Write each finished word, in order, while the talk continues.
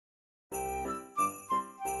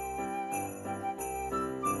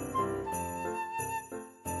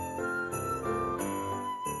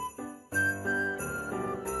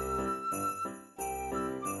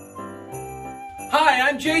Hi,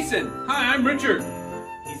 I'm Jason. Hi, I'm Richard.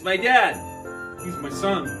 He's my dad. He's my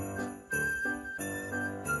son.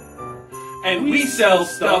 And we sell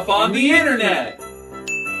stuff on the internet.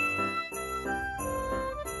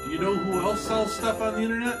 Do you know who else sells stuff on the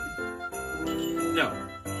internet? No.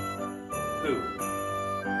 Who?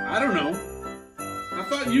 I don't know. I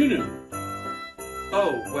thought you knew.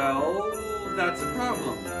 Oh, well, that's a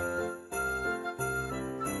problem.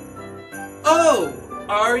 Oh,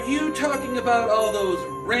 are you talking about all those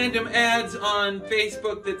random ads on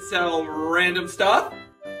Facebook that sell random stuff?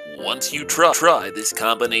 Once you try this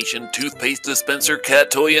combination toothpaste dispenser,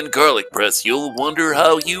 cat toy, and garlic press, you'll wonder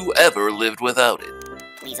how you ever lived without it.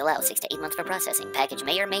 Please allow 6 to 8 months for processing. Package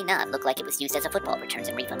may or may not look like it was used as a football. Returns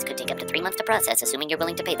and refunds could take up to 3 months to process, assuming you're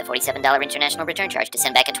willing to pay the $47 international return charge to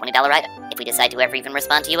send back a $20 item. If we decide to ever even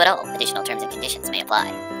respond to you at all, additional terms and conditions may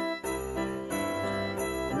apply.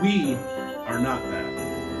 We are not that.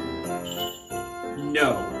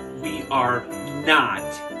 No, we are not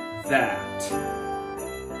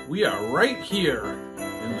that. We are right here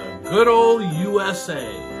in the good old USA.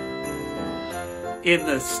 In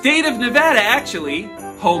the state of Nevada, actually,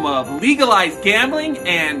 home of legalized gambling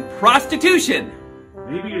and prostitution.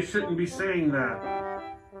 Maybe you shouldn't be saying that.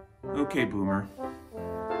 Okay, Boomer.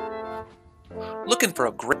 Looking for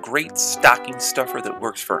a great stocking stuffer that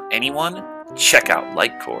works for anyone? Check out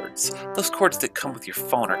LyteCordz. Those cords that come with your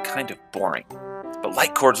phone are kind of boring. But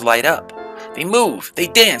LyteCordz light up. They move, they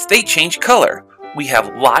dance, they change color. We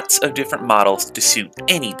have lots of different models to suit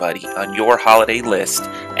anybody on your holiday list,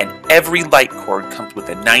 and every LyteCord comes with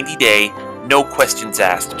a 90-day, no questions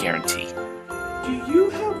asked guarantee. Do you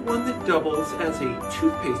have one that doubles as a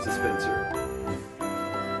toothpaste dispenser?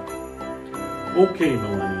 Okay,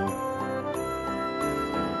 Millennial.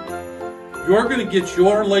 You're going to get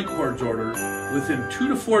your LyteCordz order within 2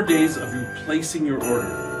 to 4 days of you placing your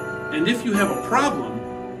order. And if you have a problem,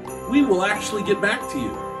 we will actually get back to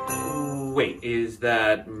you. Wait, is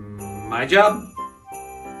that my job?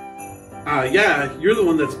 Yeah, you're the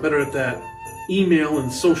one that's better at that email and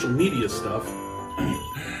social media stuff.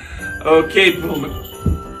 Okay, Boomer.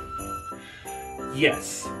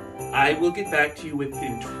 Yes, I will get back to you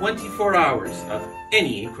within 24 hours of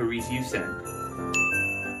any inquiries you send.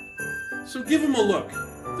 So give them a look.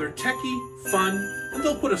 They're techie, fun, and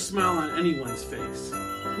they'll put a smile on anyone's face.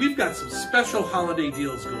 We've got some special holiday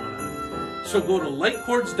deals going on. So go to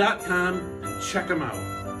LyteCordz.com and check them out.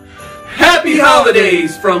 Happy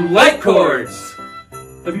holidays from LyteCordz!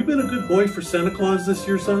 Have you been a good boy for Santa Claus this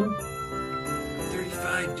year, son?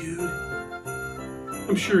 35, dude.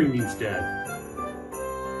 I'm sure he means Dad.